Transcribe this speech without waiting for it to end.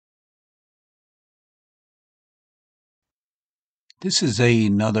This is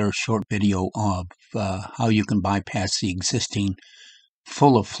another short video of how you can bypass the existing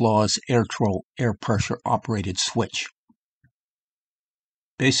full of flaws Airtrol air pressure operated switch.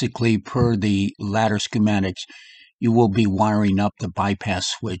 Basically, per the ladder schematics, you will be wiring up the bypass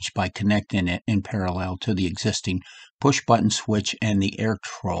switch by connecting it in parallel to the existing push button switch and the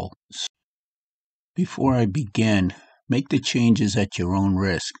Airtrol. Before I begin, make the changes at your own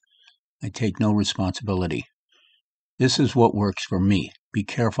risk. I take no responsibility. This is what works for me. Be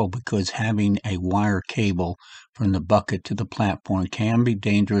careful because having a wire cable from the bucket to the platform can be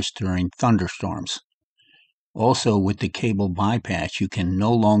dangerous during thunderstorms. Also, with the cable bypass, you can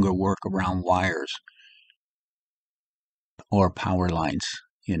no longer work around wires or power lines,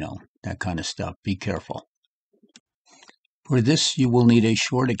 that kind of stuff. Be careful. For this, you will need a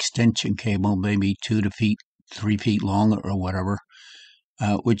short extension cable, maybe 2 to 3 feet long or whatever,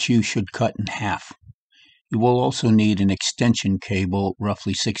 which you should cut in half. You will also need an extension cable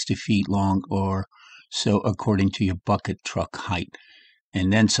roughly 60 feet long or so according to your bucket truck height,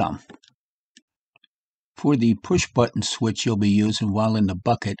 and then some. For the push button switch you'll be using while in the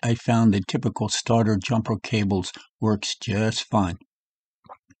bucket, I found the typical starter jumper cables works just fine.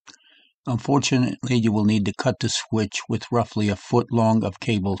 Unfortunately, you will need to cut the switch with roughly a foot long of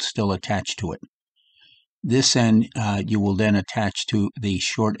cable still attached to it. This end you will then attach to the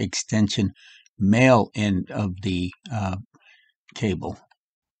short extension male end of the cable.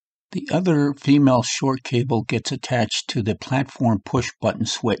 The other female short cable gets attached to the platform push button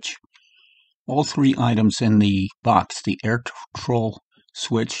switch. All three items in the box, the Airtrol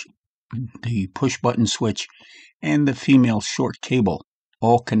switch, the push button switch, and the female short cable,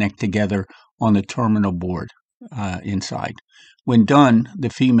 all connect together on the terminal board inside. When done,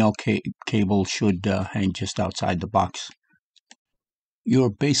 the female cable should hang just outside the box.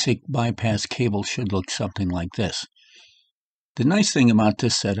 Your basic bypass cable should look something like this. The nice thing about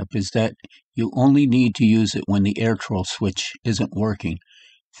this setup is that you only need to use it when the Airtrol switch isn't working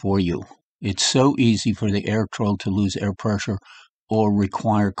for you. It's so easy for the Airtrol to lose air pressure or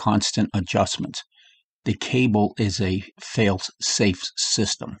require constant adjustments. The cable is a fail-safe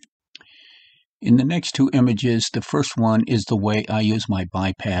system. In the next two images, the first one is the way I use my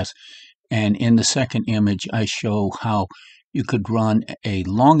bypass, and in the second image I show how you could run a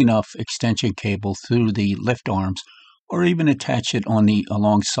long enough extension cable through the lift arms or even attach it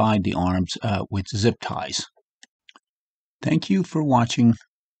alongside the arms with zip ties. Thank you for watching.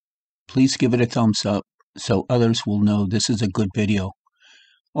 Please give it a thumbs up so others will know this is a good video.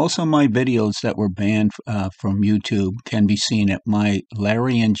 Also, my videos that were banned from YouTube can be seen at my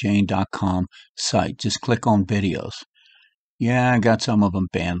larryandjane.com site. Just click on videos. Yeah, I got some of them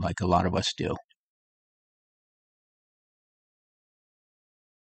banned like a lot of us do.